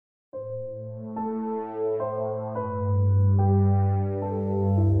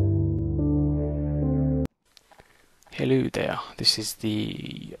Hello there, this is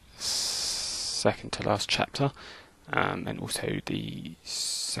the second to last chapter, and also the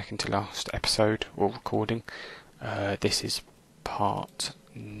second to last episode or recording. This is part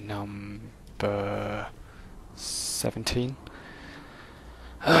number 17.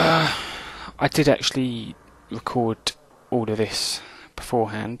 I did actually record all of this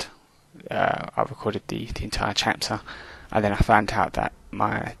beforehand. I recorded the entire chapter, and then I found out that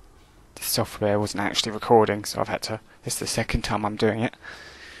my software wasn't actually recording, so I've had to. This is the second time I'm doing it.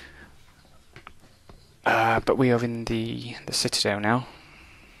 But we are in the Citadel now,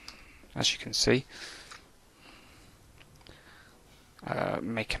 as you can see,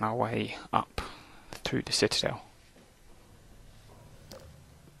 making our way up through the Citadel.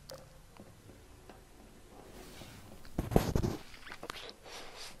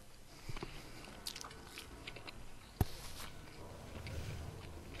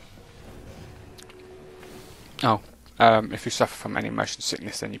 If you suffer from any motion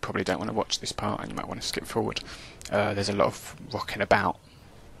sickness, then you probably don't want to watch this part and you might want to skip forward. There's a lot of rocking about.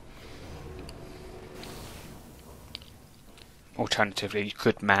 Alternatively, you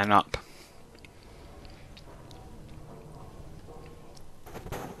could man up.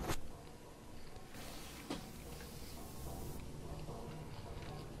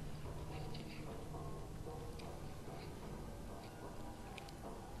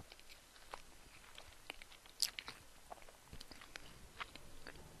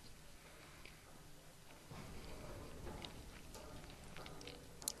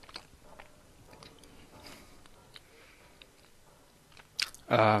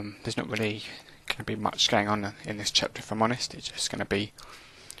 There's not really going to be much going on in this chapter, if I'm honest. It's just going to be...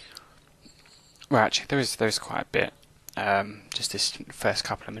 Well, actually, there is quite a bit. Just this first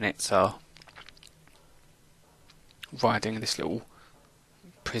couple of minutes are riding this little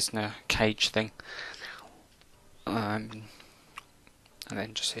prisoner cage thing. And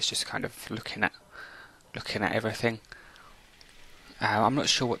then it's just kind of looking at everything. I'm not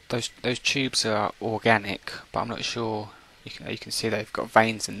sure what those tubes are organic, but I'm not sure. You can see they've got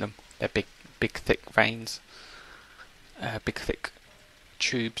veins in them. They're big thick veins. Big thick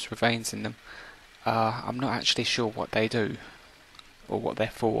tubes with veins in them. I'm not actually sure what they do or what they're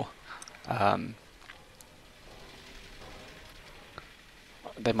for. They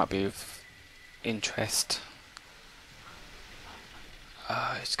might be of interest.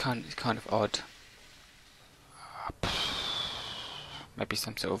 It's kind of odd. Maybe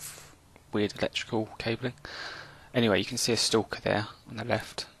some sort of weird electrical cabling. Anyway, you can see a stalker there on the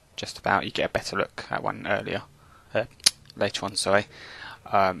left, just about. You get a better look at one later on, sorry.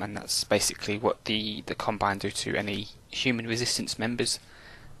 And that's basically what the Combine do to any human resistance members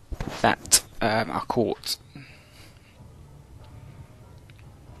that are caught.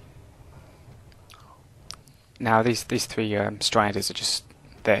 Now these three striders are just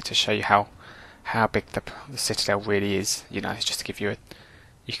there to show you how big the Citadel really is. You know, it's just to give you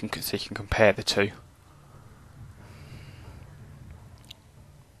you can compare the two.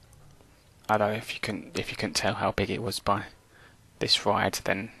 Although if you couldn't tell how big it was by this ride,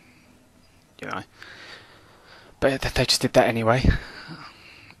 then you know. But they just did that anyway.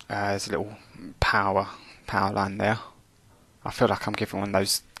 There's a little power line there. I feel like I'm giving one of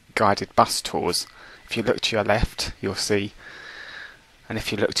those guided bus tours. If you look to your left, you'll see, and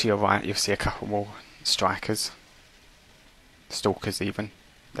if you look to your right, you'll see a couple more strikers, stalkers even.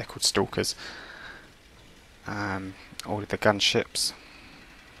 They're called stalkers. All of the gunships.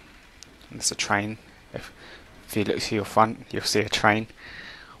 And there's a train. If you look to your front, you'll see a train.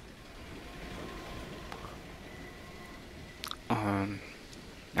 And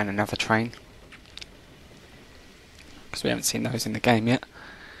another train. Because we haven't seen those in the game yet.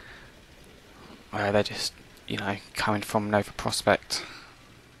 They're just, you know, coming from Nova Prospect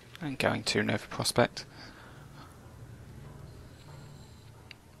and going to Nova Prospect.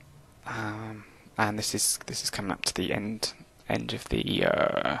 And this is coming up to the end of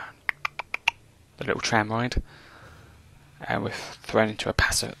the little tram ride. We're thrown into a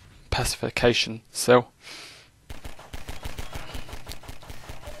pacification cell.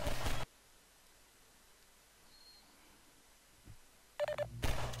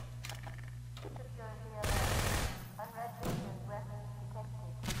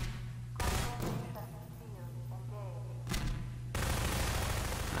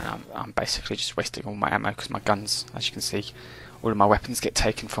 I'm basically just wasting all my ammo because my guns, as you can see, all of my weapons get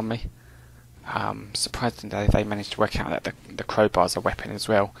taken from me. Surprisingly, they managed to work out that the crowbar's a weapon as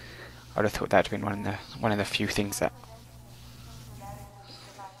well. I would have thought that would have been one of the few things that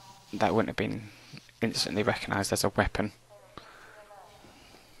wouldn't have been instantly recognised as a weapon.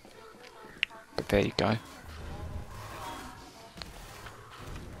 But there you go.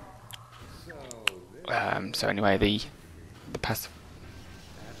 So anyway, the passive.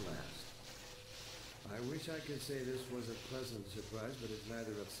 At last. I wish I could say this was a pleasant surprise, but it's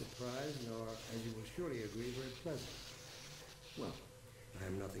neither a surprise nor, as you will surely agree, very pleasant. Well, I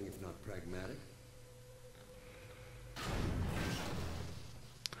am nothing if not pragmatic.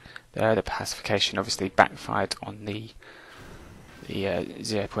 The pacification obviously backfired on the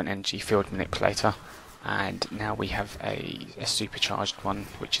 0-point energy field manipulator, and now we have a supercharged one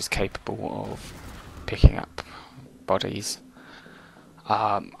which is capable of picking up bodies.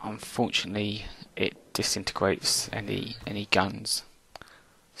 Unfortunately, it disintegrates any guns,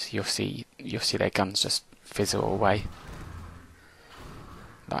 so you'll see their guns just fizzle away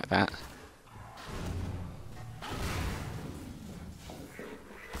like that.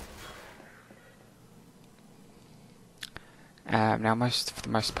 Now, for the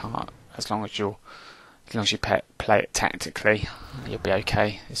most part, as long as you play it tactically, you'll be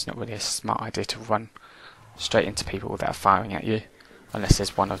okay. It's not really a smart idea to run straight into people that are firing at you, unless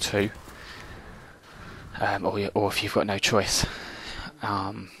there's one or two, or if you've got no choice.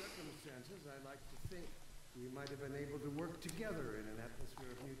 Circumstances, I like to think we might have been able to work together in an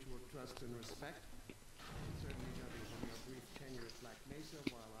atmosphere of mutual trust and respect. Certainly, judging from your brief tenure at Black Mesa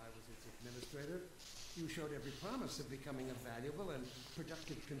while I was its administrator, you showed every promise of becoming a valuable and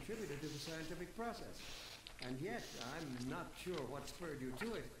productive contributor to the scientific process. And yet, I'm not sure what spurred you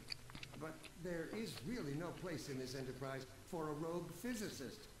to it. But there is really no place in this enterprise for a rogue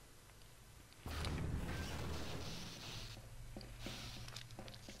physicist.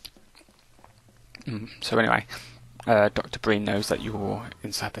 So anyway, Dr. Breen knows that you're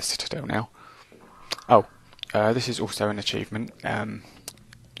inside the Citadel now. Oh, this is also an achievement.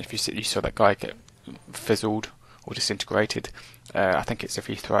 If you saw that guy get fizzled or disintegrated, I think it's if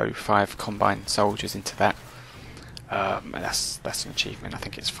you throw 5 combined soldiers into that. And that's an achievement. I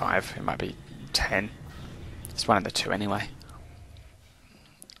think it's 5. It might be 10. It's one of the two anyway.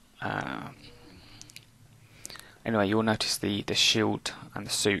 Anyway, you'll notice the shield and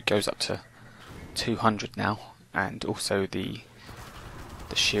the suit goes up to 200 now, and also the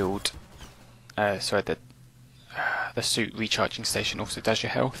shield. The suit recharging station also does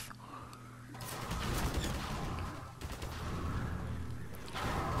your health.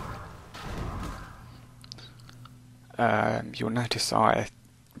 You'll notice I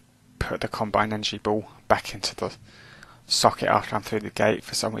put the combined energy ball back into the socket after I'm through the gate.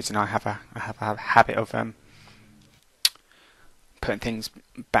 For some reason, I have a habit of putting things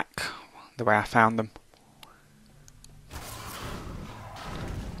back the way I found them.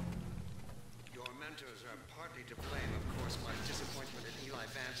 Your mentors are partly to blame, of course. My disappointment in Eli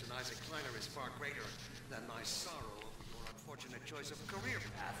Vance and Isaac Kleiner is far greater than my sorrow over your unfortunate choice of career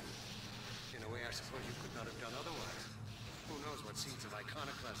path. In a way, I suppose you could not have done otherwise. Who knows what seeds of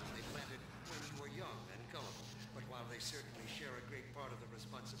iconoclasm they planted when you were young and gullible. But while they certainly share a great part of the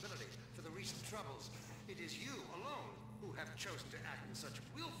responsibility for the recent troubles, it is you alone who have chosen to act in such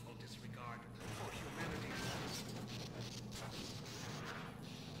willful disregard for humanity.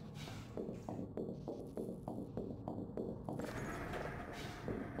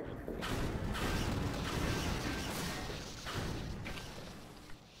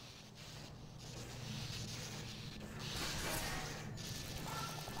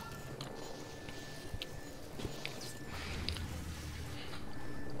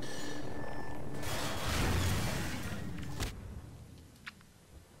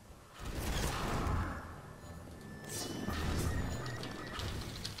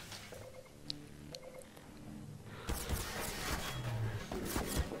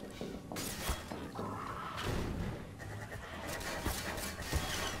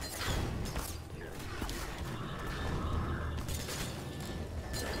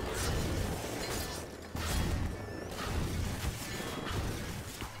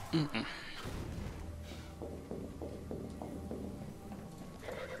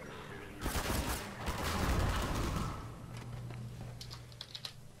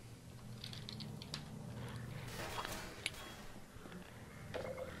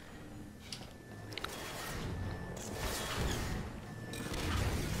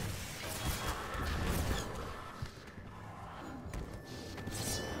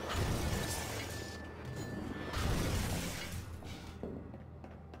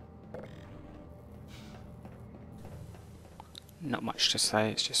 Not much to say,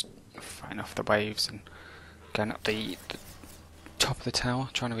 it's just fighting off the waves and going up the top of the tower,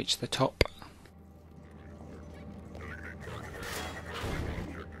 trying to reach the top.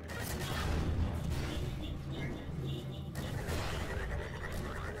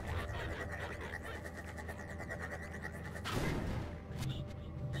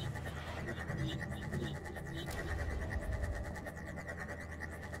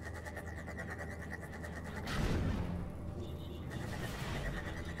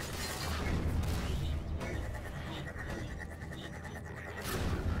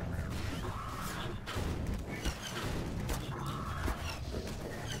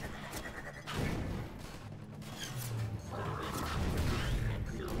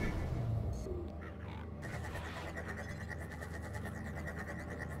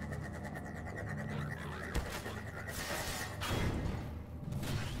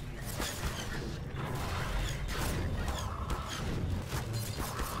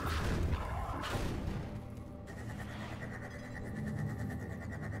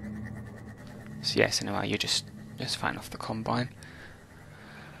 So yes, anyway, you're just fighting off the Combine,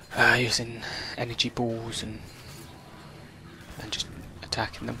 using energy balls and just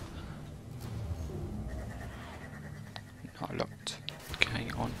attacking them. Not a lot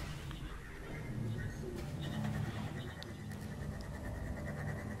going on.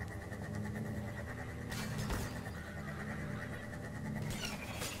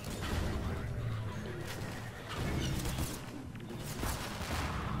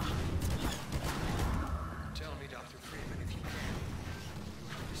 Tell me, Dr. Freeman, if you can.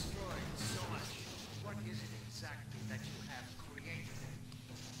 You've destroyed so much. What is it exactly that you have created?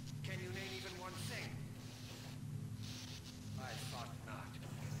 Can you name even one thing? I thought not.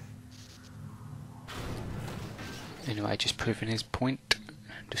 Anyway, just proving his point,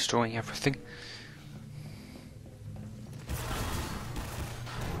 destroying everything.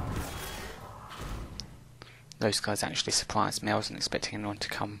 Those guys actually surprised me. I wasn't expecting anyone to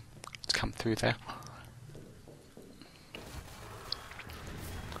come through there.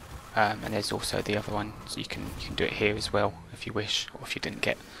 And there's also the other one, so you can do it here as well if you wish, or if you didn't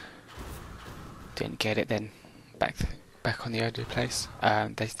get it, then back on the earlier place. I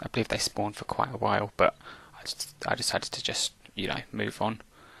believe they spawned for quite a while, but I decided to just move on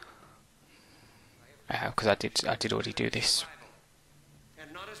because I did already do this.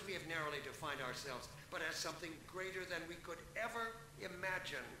 And not as we have narrowly defined ourselves, but as something greater than we could ever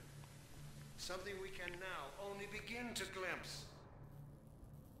imagine. Something we can now only begin to glimpse.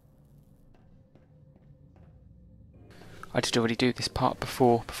 I did already do this part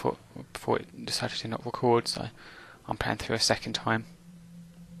before it decided to not record, so I'm playing through a second time.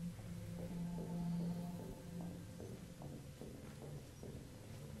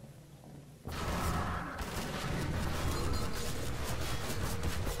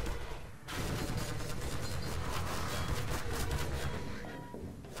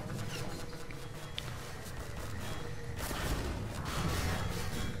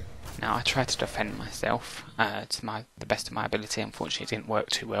 Now I tried to defend myself to the best of my ability. Unfortunately, it didn't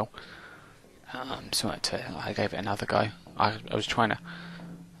work too well. So I gave it another go. I was trying to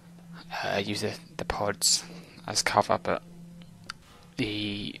use the pods as cover, but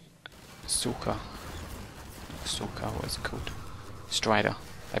the Stalker, what is it called? Strider.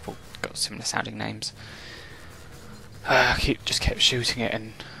 They've all got similar sounding names. Just kept shooting it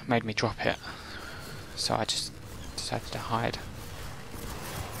and made me drop it. So I just decided to hide.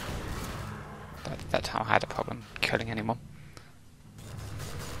 That's how I had a problem killing anyone.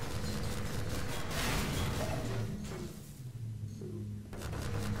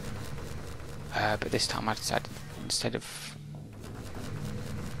 But this time I decided instead of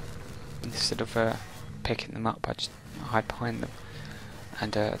picking them up, I just hide behind them,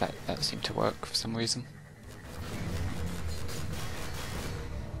 and that seemed to work for some reason.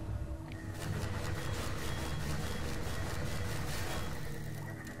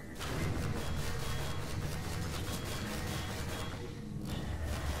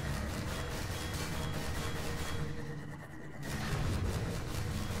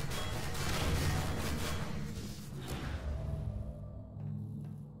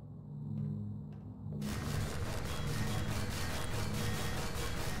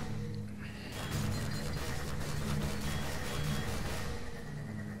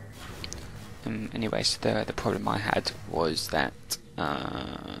 Anyway, so the problem I had was that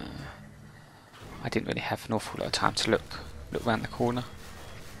I didn't really have an awful lot of time to look round the corner.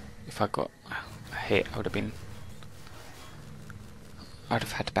 If I got a hit, I'd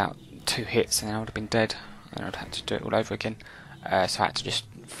have had about 2 hits, and then I would have been dead, and I'd have to do it all over again. So I had to just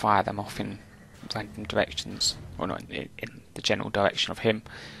fire them off in random directions, or not in the general direction of him,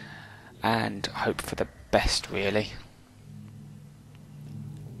 and hope for the best, really.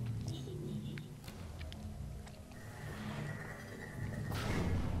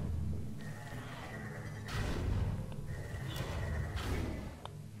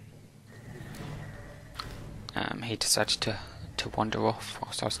 He decided to wander off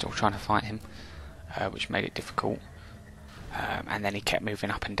whilst I was still trying to fight him, which made it difficult. And then he kept moving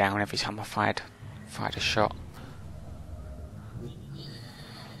up and down every time I fired a shot.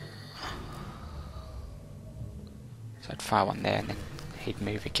 So I'd fire one there, and then he'd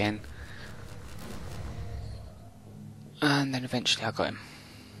move again. And then eventually I got him.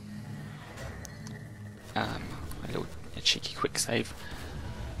 A cheeky quick save.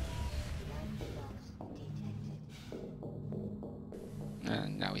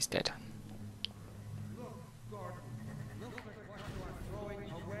 Now he's dead. Look, Gordon. Look at what you are throwing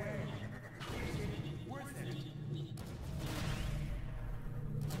away. Is it worth it?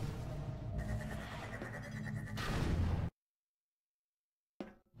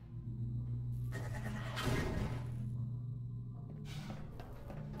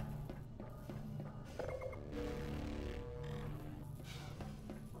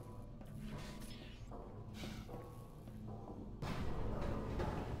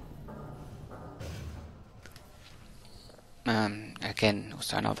 Again,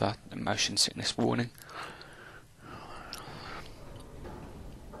 also another motion sickness warning.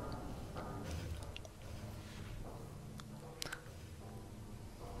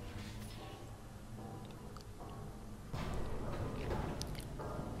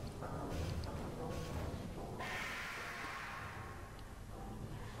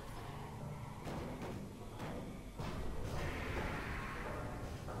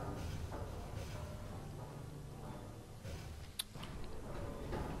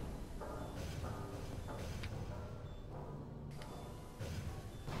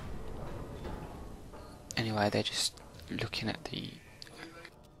 Anyway, they're just looking at the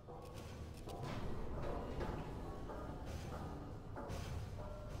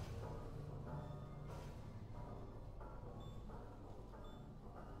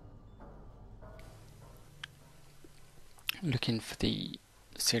looking for the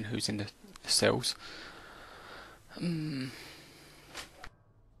seeing who's in the cells.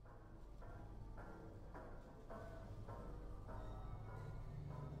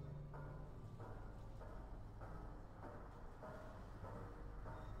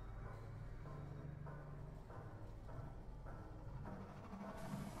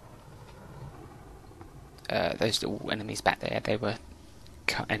 Those little enemies back there, they were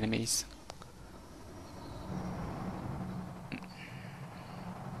cut enemies.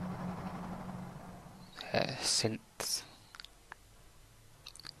 Synths.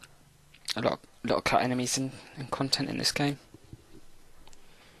 A lot of cut enemies and content in this game.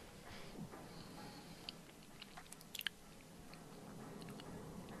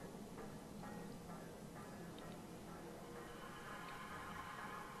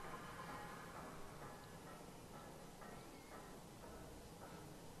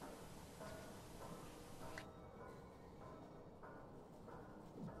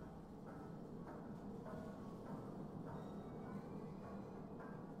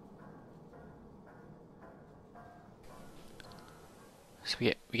 So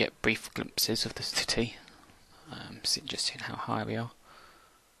we get brief glimpses of the city, just seeing how high we are.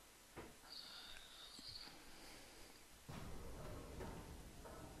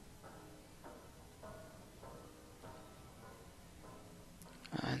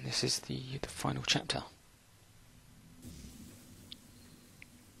 And this is the final chapter.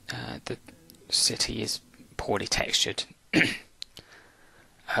 The city is poorly textured.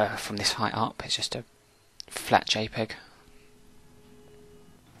 From this height up, it's just a flat JPEG.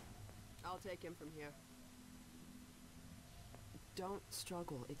 I'll take him from here. Don't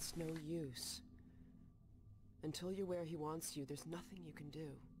struggle, it's no use. Until you're where he wants you, there's nothing you can do.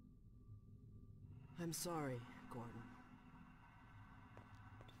 I'm sorry, Gordon.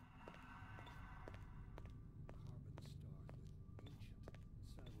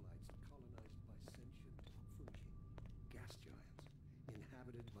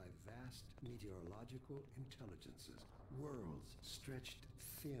 Meteorological intelligences, worlds stretched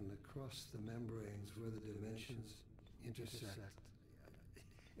thin across the membranes where the dimensions intersect.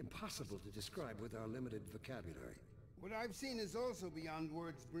 Impossible to describe with our limited vocabulary. What I've seen is also beyond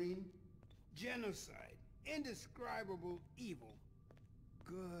words, Breen. Genocide, indescribable evil.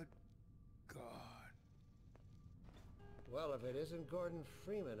 Good God. Well, if it isn't Gordon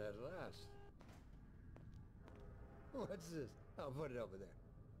Freeman at last. What's this? I'll put it over there.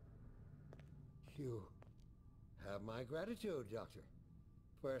 You have my gratitude, Doctor.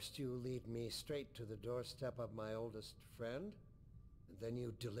 First you lead me straight to the doorstep of my oldest friend, and then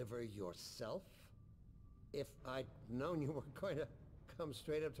you deliver yourself? If I'd known you were going to come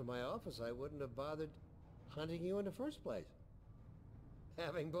straight up to my office, I wouldn't have bothered hunting you in the first place.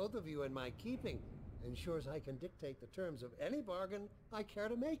 Having both of you in my keeping ensures I can dictate the terms of any bargain I care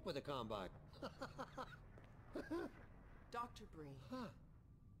to make with the Combine. Dr. Breen. Huh.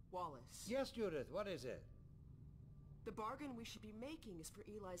 Wallace. Yes, Judith, what is it? The bargain we should be making is for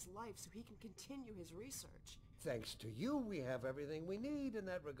Eli's life so he can continue his research. Thanks to you, we have everything we need in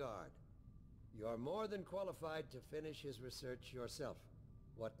that regard. You're more than qualified to finish his research yourself.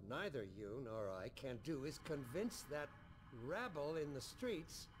 What neither you nor I can do is convince that rabble in the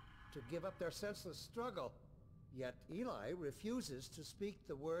streets to give up their senseless struggle. Yet Eli refuses to speak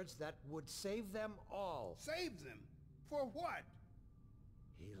the words that would save them all. Save them? For what?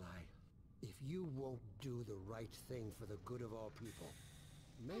 Eli, if you won't do the right thing for the good of all people,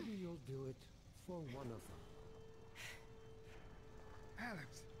 maybe you'll do it for one of them.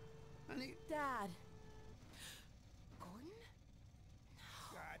 Alex, honey. Dad. Gordon?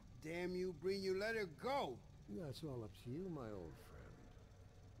 God damn you, Breen, you let her go. That's all up to you, my old friend.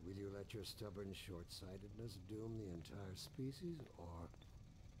 Will you let your stubborn short-sightedness doom the entire species, or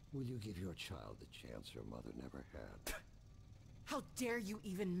will you give your child the chance her mother never had? How dare you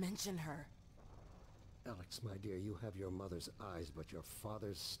even mention her? Alex, my dear, you have your mother's eyes, but your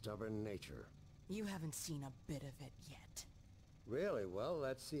father's stubborn nature. You haven't seen a bit of it yet. Really? Well,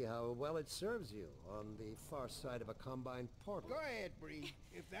 let's see how well it serves you on the far side of a combined portal. Go ahead, Bree.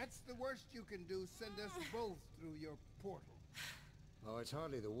 If that's the worst you can do, send us both through your portal. Oh, it's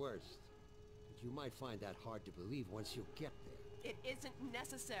hardly the worst. But you might find that hard to believe once you get there. It isn't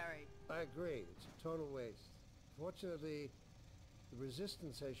necessary. I agree. It's a total waste. Fortunately, the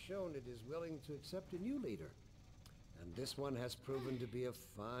Resistance has shown it is willing to accept a new leader. And this one has proven to be a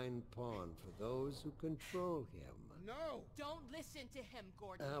fine pawn for those who control him. No! Don't listen to him,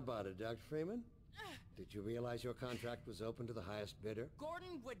 Gordon. How about it, Dr. Freeman? Did you realize your contract was open to the highest bidder?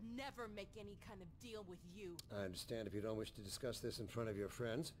 Gordon would never make any kind of deal with you. I understand if you don't wish to discuss this in front of your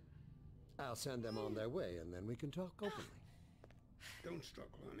friends. I'll send them on their way, and then we can talk openly. Don't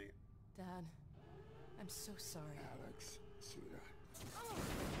struggle, honey. Dad, I'm so sorry. Alex, sweetheart.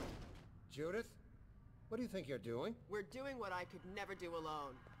 Judith, what do you think you're doing? We're doing what I could never do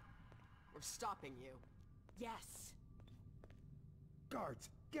alone. We're stopping you. Yes. Guards,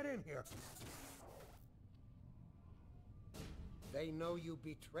 get in here! They know you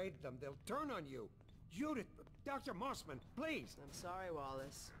betrayed them. They'll turn on you. Judith, Dr. Mossman, please! I'm sorry,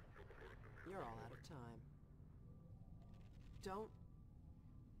 Wallace. You're all out of time. Don't...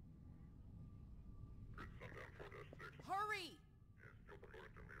 Hurry!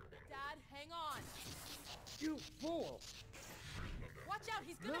 Dad, hang on. You fool! Watch out,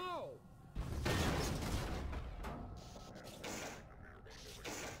 he's gonna... No!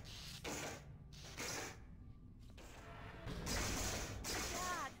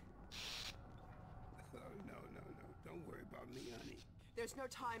 Dad! Oh, no. Don't worry about me, honey. There's no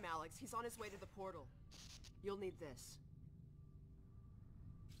time, Alex. He's on his way to the portal. You'll need this.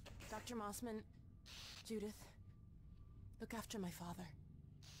 Dr. Mossman, Judith, look after my father.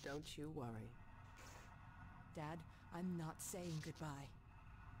 Don't you worry. Dad, I'm not saying goodbye.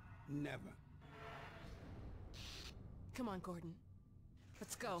 Never. Come on, Gordon.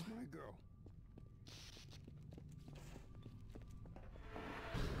 Let's go. My girl.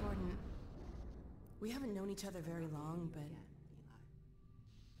 Gordon, we haven't known each other very long, but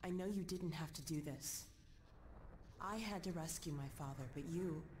I know you didn't have to do this. I had to rescue my father, but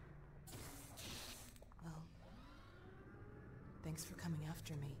you... Well, thanks for coming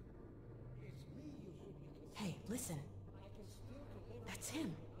after me. Hey, listen. That's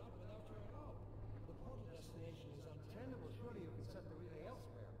him. The portal destination is untenable. Surely you can set the relay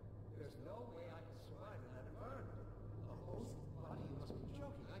elsewhere. There's no way I can survive in that environment. A host body, you must be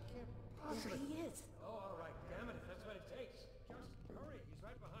joking. I can't There possibly... he is. Oh, all right. Damn it, if that's what it takes. Just hurry. He's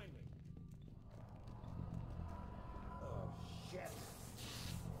right behind me. Oh, shit.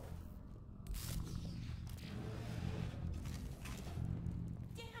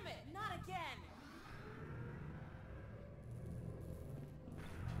 Damn it, not again!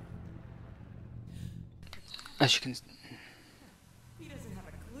 As you can... He doesn't have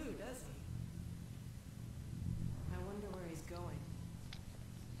a clue, does he? I wonder where he's going.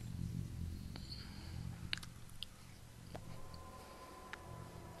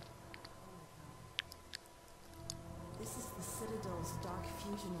 This is the Citadel's dark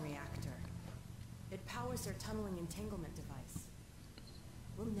fusion reactor. It powers their tunneling entanglement device.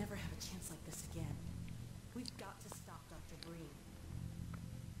 We'll never have a chance like this again. We've got to stop Dr. Breen.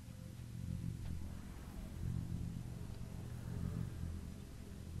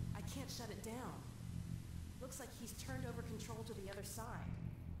 I can't shut it down. Looks like he's turned over control to the other side.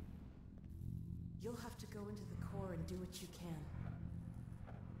 You'll have to go into the core and do what you can.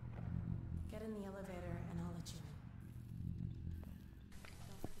 Get in the elevator and I'll let you in.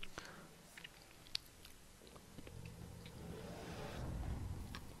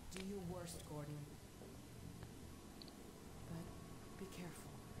 Do your worst, Gordon. But be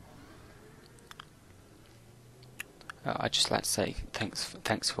careful. I'd just like to say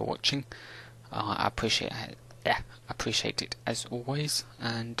thanks for watching. I appreciate it. Yeah, I appreciate it as always,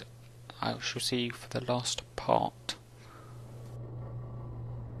 and I shall see you for the last part.